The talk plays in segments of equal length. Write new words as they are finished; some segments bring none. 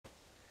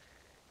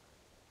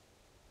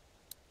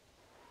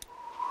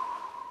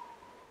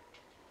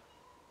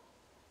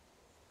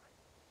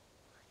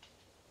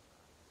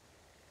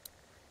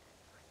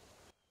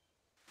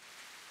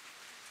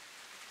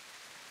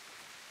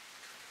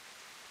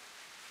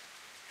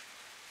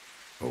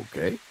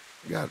Okay,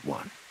 got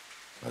one.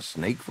 A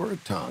snake for a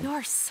tongue.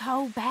 You're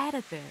so bad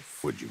at this.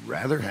 Would you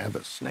rather have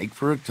a snake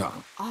for a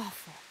tongue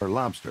Awful. or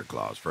lobster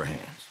claws for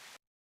hands?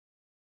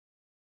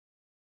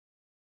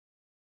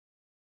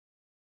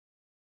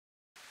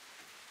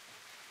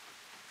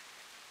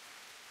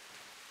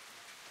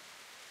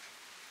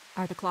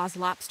 Are the claws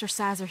lobster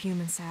size or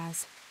human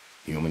size?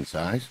 Human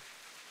size?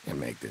 Can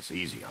make this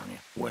easy on you.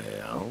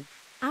 Well,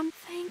 I'm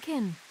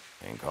thinking.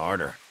 think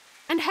harder.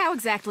 And how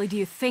exactly do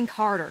you think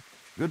harder?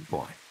 Good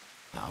point.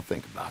 I'll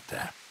think about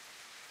that.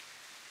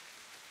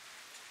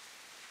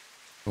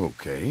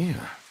 Okay,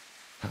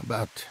 how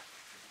about...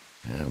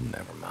 Well,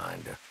 never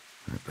mind.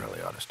 I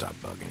probably ought to stop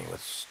bugging you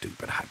with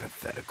stupid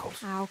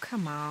hypotheticals. Oh,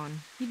 come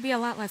on. You'd be a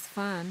lot less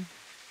fun.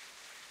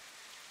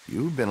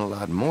 You've been a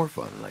lot more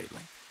fun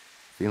lately.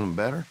 Feeling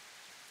better?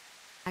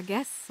 I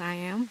guess I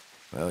am.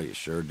 Well, you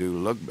sure do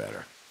look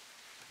better.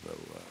 Though,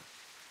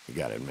 you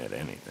gotta admit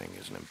anything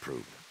is an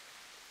improvement.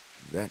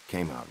 That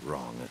came out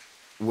wrong.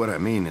 What I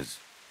mean is...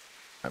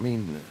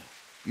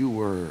 you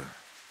were,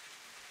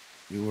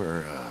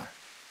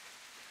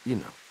 you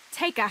know.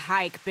 Take a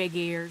hike, Big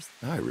Ears.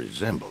 I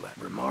resemble that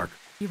remark.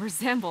 You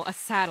resemble a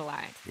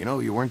satellite. You know,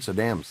 you weren't so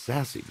damn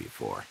sassy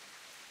before.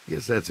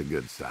 Guess that's a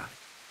good sign.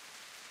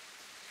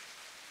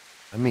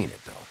 I mean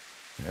it,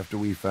 though. After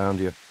we found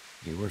you,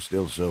 you were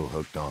still so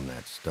hooked on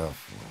that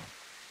stuff.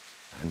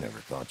 Well, I never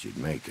thought you'd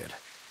make it.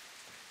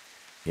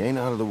 You ain't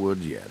out of the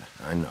woods yet,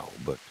 I know,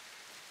 but...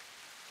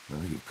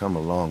 Well, you've come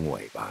a long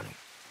way, Bonnie.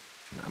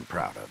 And I'm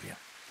proud of you.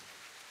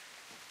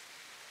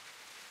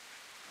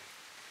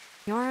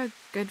 You're a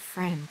good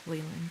friend,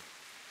 Leland.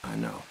 I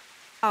know.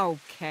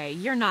 Okay,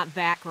 you're not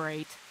that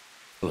great.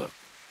 Look,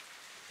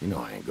 you know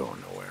I ain't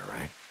going nowhere,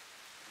 right?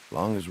 As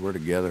long as we're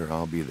together,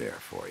 I'll be there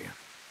for you.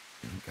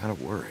 Don't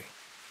gotta worry.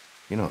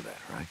 You know that,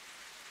 right?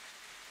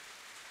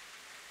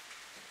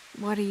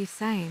 What are you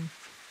saying?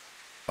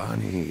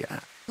 Bonnie,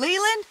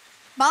 Leland?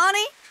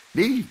 Bonnie?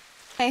 Dee!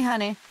 Hey,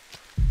 honey.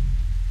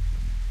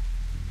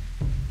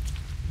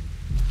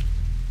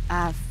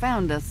 I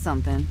found us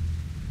something.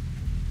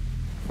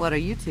 What are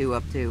you two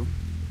up to?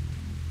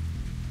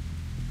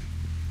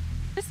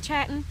 Just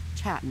chatting.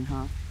 Chatting,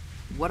 huh?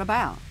 What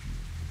about?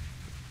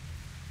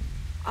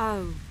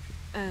 Oh,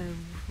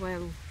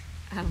 well,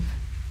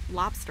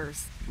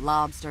 lobsters.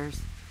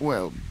 Lobsters.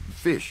 Well,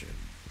 fishing.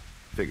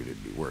 Figured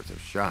it'd be worth a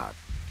shot.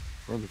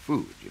 For the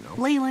food, you know?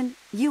 Leland,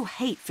 you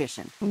hate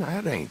fishing.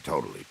 That ain't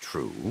totally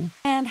true.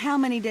 And how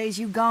many days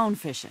you gone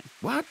fishing?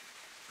 What?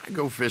 I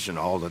go fishing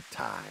all the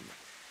time.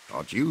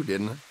 Thought you,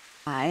 didn't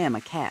I? I am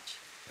a catch.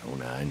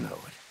 Don't I know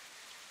it?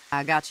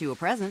 I got you a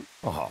present.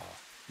 Oh,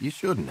 you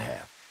shouldn't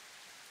have.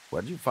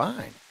 What'd you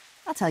find?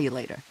 I'll tell you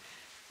later.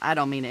 I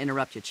don't mean to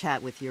interrupt your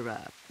chat with your,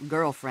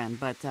 girlfriend,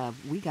 but,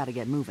 we gotta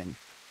get moving.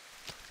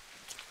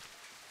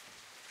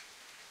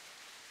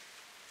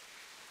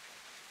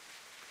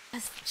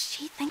 Does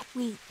she think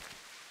we...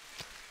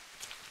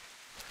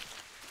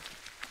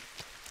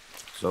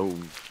 So,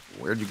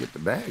 where'd you get the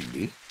bag,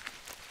 Dee?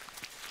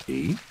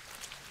 Dee?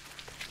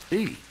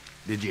 Dee,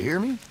 did you hear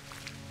me?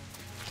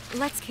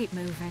 Let's keep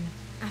moving.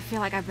 I feel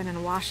like I've been in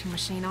a washing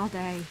machine all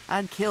day.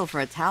 I'd kill for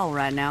a towel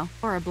right now.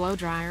 Or a blow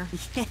dryer.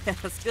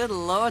 Yes, good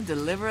Lord,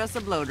 deliver us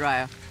a blow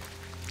dryer.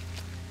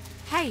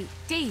 Hey,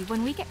 Dee,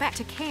 when we get back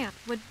to camp,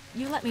 would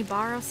you let me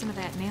borrow some of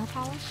that nail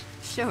polish?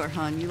 Sure,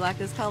 hon. You like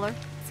this color?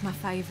 It's my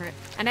favorite.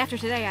 And after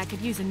today, I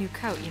could use a new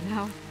coat, you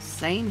know?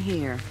 Same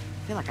here.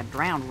 I feel like a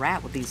drowned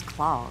rat with these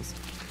claws.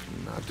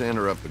 Not to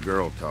interrupt the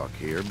girl talk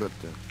here, but,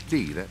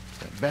 Dee, that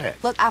bag.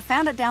 Look, I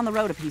found it down the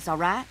road a piece, all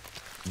right?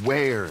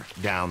 Where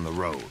down the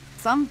road?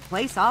 Some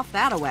place off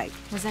that-a-way.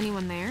 Was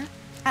anyone there?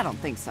 I don't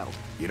think so.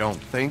 You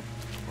don't think,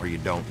 or you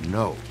don't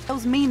know?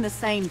 Those mean the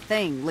same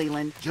thing,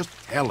 Leland. Just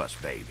tell us,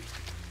 baby.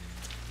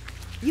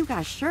 You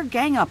guys sure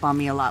gang up on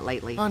me a lot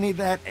lately. Honey,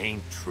 that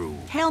ain't true.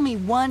 Tell me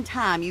one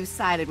time you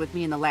sided with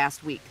me in the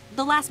last week.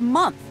 The last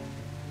month.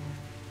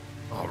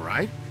 All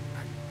right.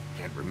 I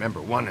can't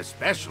remember one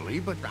especially,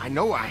 but I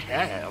know I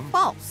have.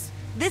 False.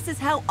 This is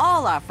how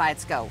all our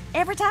fights go.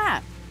 Every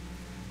time.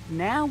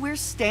 Now we're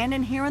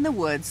standing here in the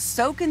woods,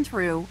 soaking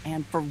through,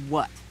 and for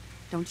what?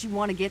 Don't you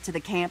want to get to the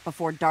camp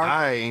before dark?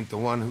 I ain't the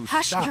one who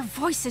Hush stopped. your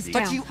voices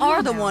down. But you Come are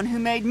on the now. one who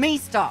made me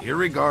stop.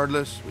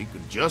 Irregardless, we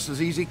could just as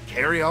easy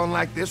carry on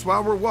like this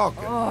while we're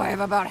walking. Oh,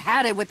 I've about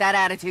had it with that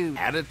attitude.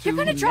 Attitude. You're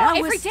gonna draw Now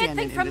every we're dead standing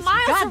thing in from this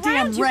miles goddamn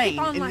around you. rain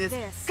Keep on in like this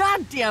this.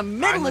 goddamn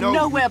middle I of know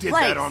nowhere you did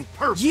place. that on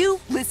purpose.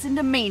 You listen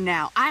to me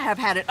now. I have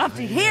had it up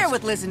to here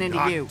with listening to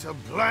Not you. to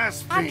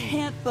blaspheme. I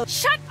can't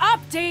Shut up,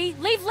 Dee!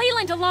 Leave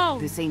Leland alone!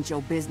 This ain't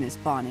your business,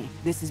 Bonnie.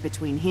 This is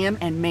between him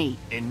and me.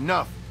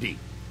 Enough, Dee.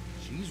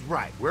 She's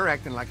right. We're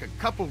acting like a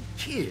couple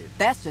kids.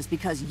 That's just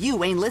because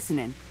you ain't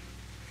listening.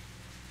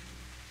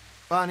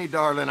 Bonnie,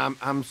 darling,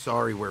 I'm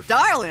sorry we're...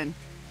 Darling,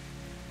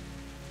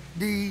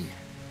 Dee,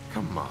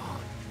 come on.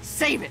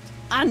 save it.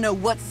 I know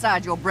what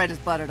side your bread is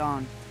buttered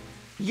on.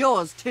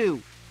 Yours,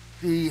 too.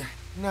 Dee,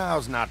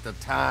 now's not the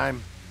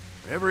time.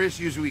 Whatever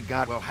issues we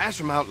got, we'll hash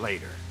them out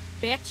later.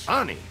 Bitch.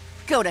 Honey.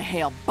 Go to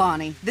hell,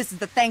 Bonnie. This is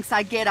the thanks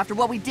I get after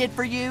what we did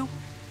for you.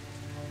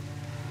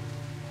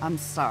 I'm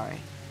sorry.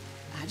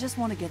 I just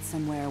want to get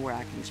somewhere where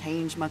I can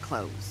change my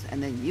clothes,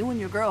 and then you and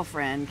your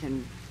girlfriend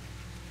can...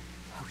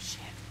 Oh,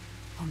 shit.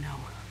 Oh, no.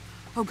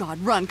 Oh, God,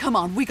 run. Come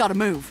on, we gotta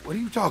move. What are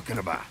you talking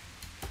about?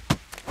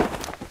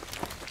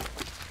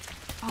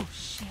 Oh,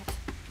 shit.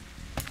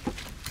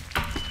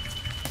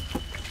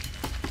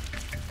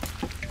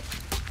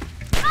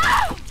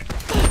 Oh!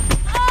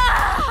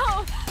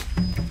 Oh!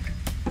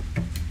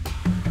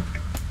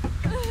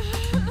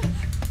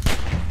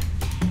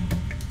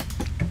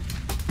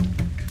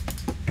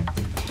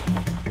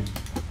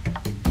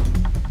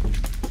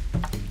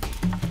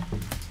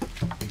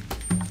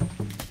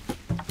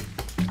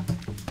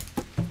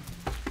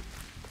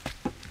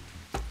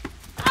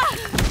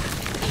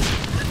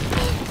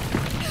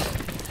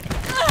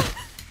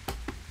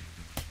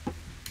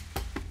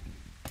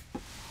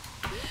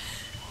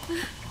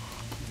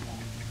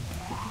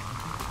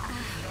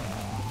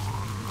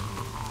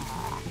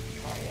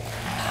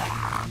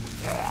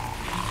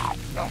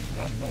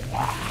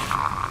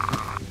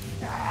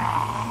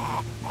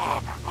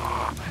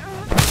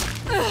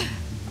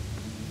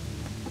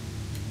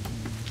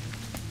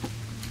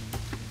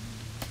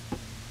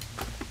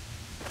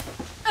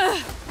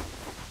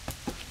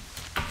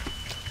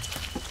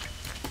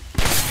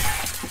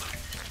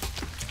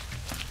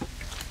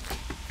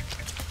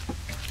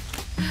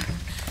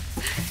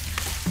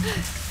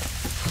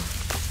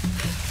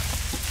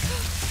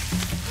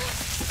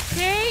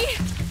 Dee?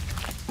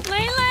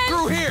 Leland?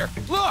 Through here!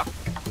 Look!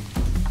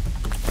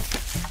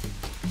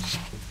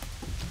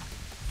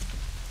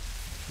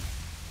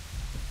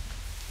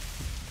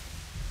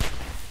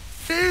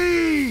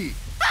 Dee!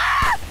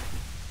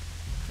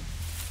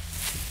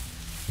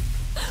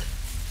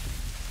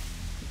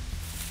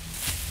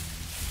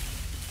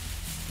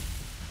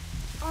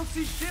 I don't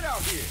see shit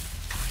out here.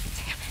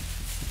 Damn it.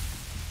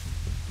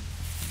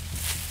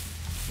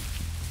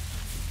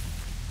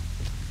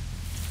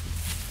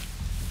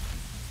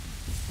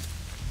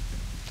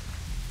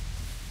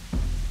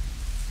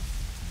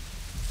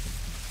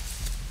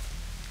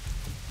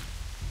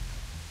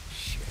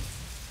 Shit.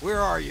 Where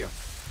are you?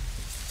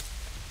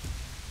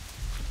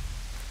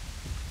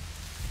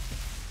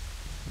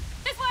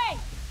 This way!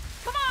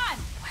 Come on!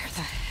 Where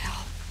the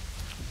hell?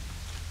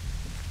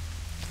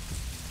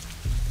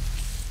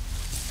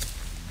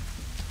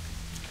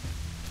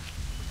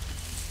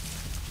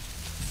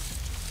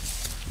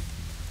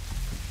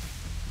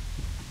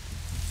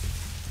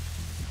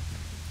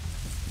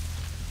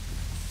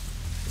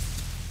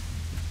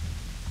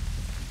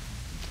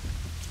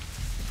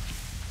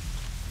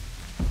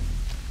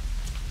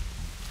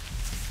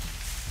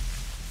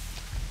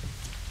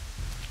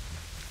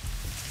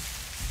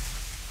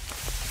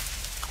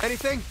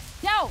 Anything?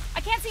 No!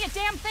 I can't see a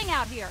damn thing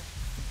out here!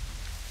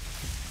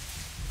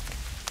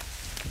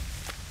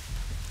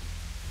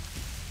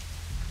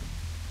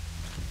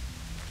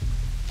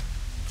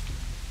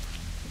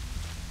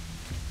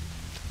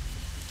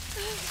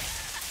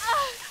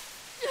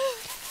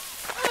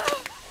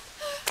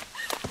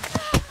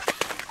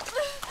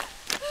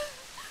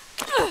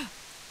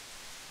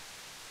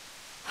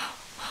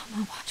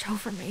 Mama, watch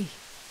over me.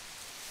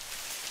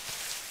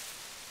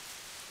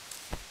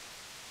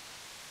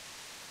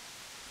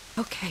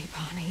 Okay,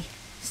 Bonnie.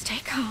 Stay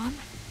calm.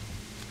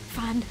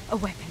 Find a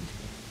weapon.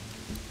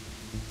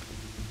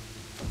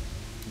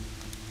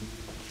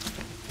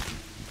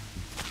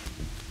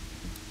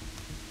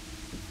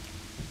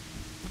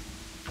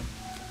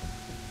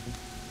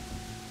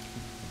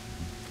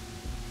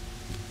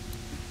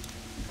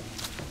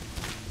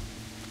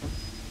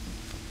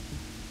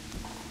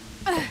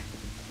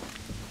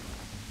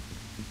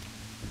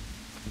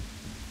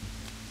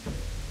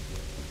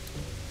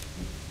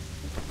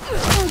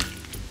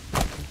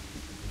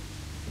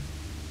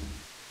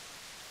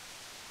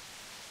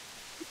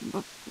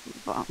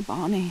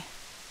 Bonnie.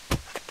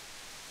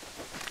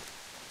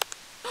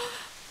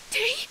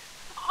 Dee?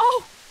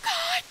 Oh,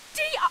 God!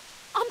 Dee!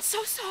 I'm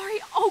so sorry.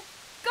 Oh,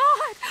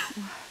 God!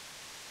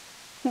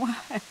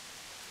 Why?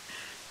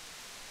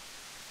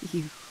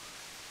 You...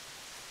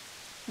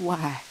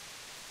 Why?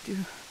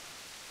 Do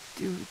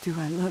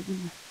I love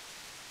you?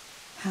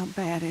 How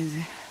bad is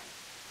it?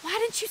 Why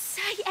didn't you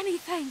say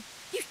anything?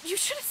 You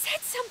should have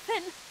said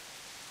something.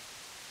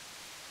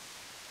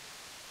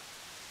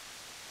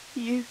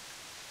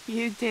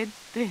 You did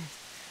this.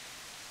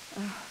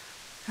 Oh,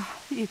 God,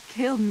 you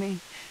killed me.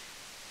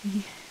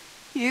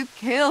 You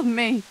killed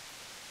me.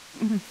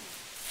 Anybody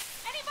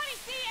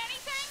see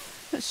anything?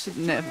 I should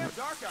never Damn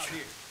dark out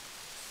here.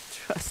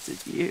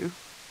 trusted you.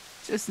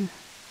 Just a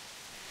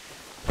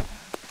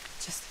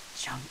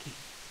junkie.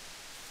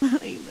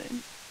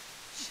 Leland.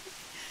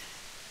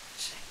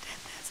 She did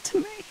this to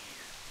me.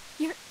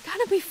 You're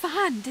gonna be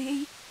fine,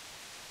 Dee.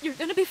 You're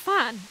gonna be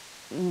fine.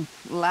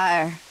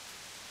 Liar.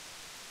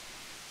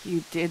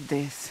 You did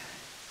this.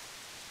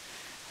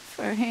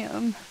 For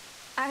him.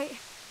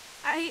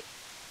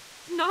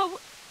 No,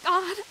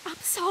 God, I'm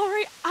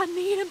sorry. I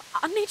need him.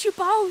 I need you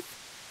both.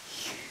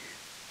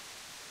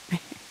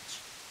 Bitch.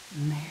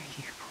 Mary,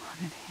 you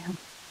wanted him.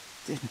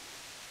 Didn't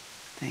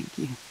think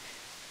you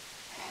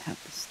had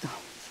the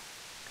stones.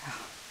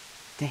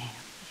 Damn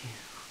you.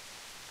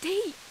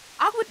 Dee,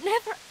 I would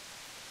never...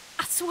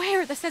 I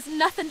swear this has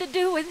nothing to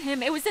do with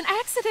him. It was an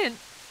accident.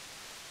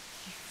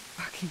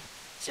 Fucking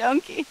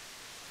junkie.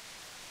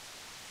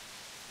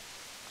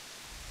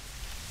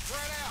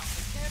 Spread out.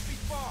 It can't be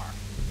far.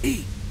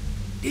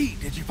 Dee,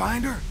 did you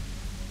find her?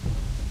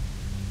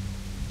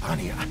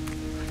 Bonnie, I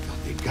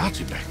thought they got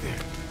you back there.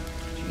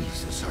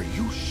 Jesus, are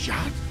you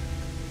shot?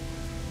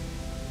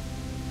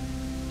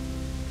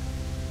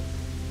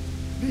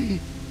 Dee,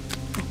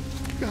 oh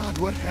God,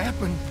 what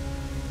happened?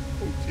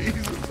 Oh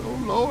Jesus,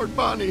 oh Lord,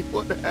 Bonnie,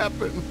 what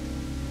happened?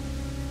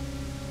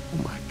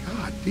 Oh my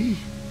God, Dee.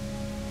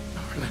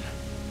 Darling,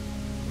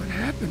 what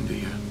happened to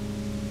you?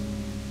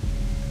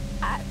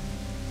 I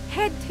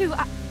had to.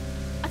 I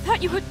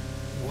thought you would...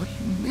 What do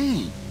you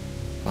mean?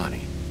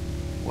 Bonnie,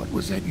 what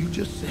was that you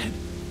just said?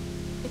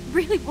 It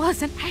really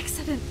was an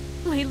accident,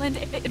 Leland.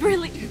 It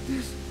really... You did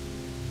this?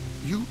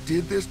 You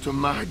did this to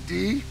my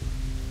Dee?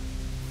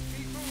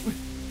 Keep moving.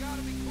 You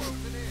gotta be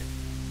closing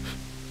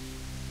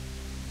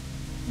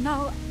in.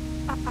 No,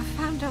 I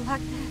found her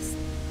like this.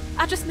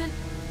 I just meant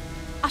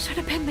I should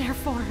have been there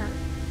for her.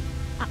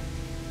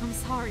 I'm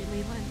sorry,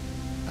 Leland.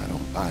 I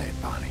don't buy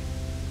it, Bonnie.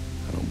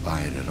 I don't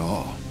buy it at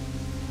all.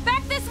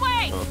 Back this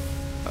way!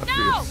 I No!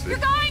 feel sick. You're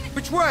going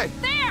Which way?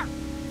 there!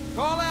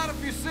 Call out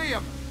if you see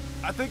him.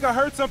 I think I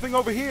heard something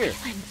over here.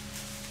 Leland,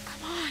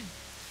 come on.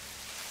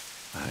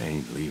 I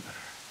ain't leaving her.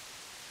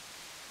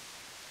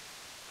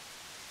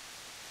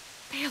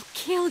 They'll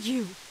kill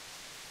you.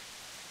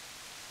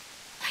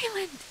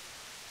 Leland.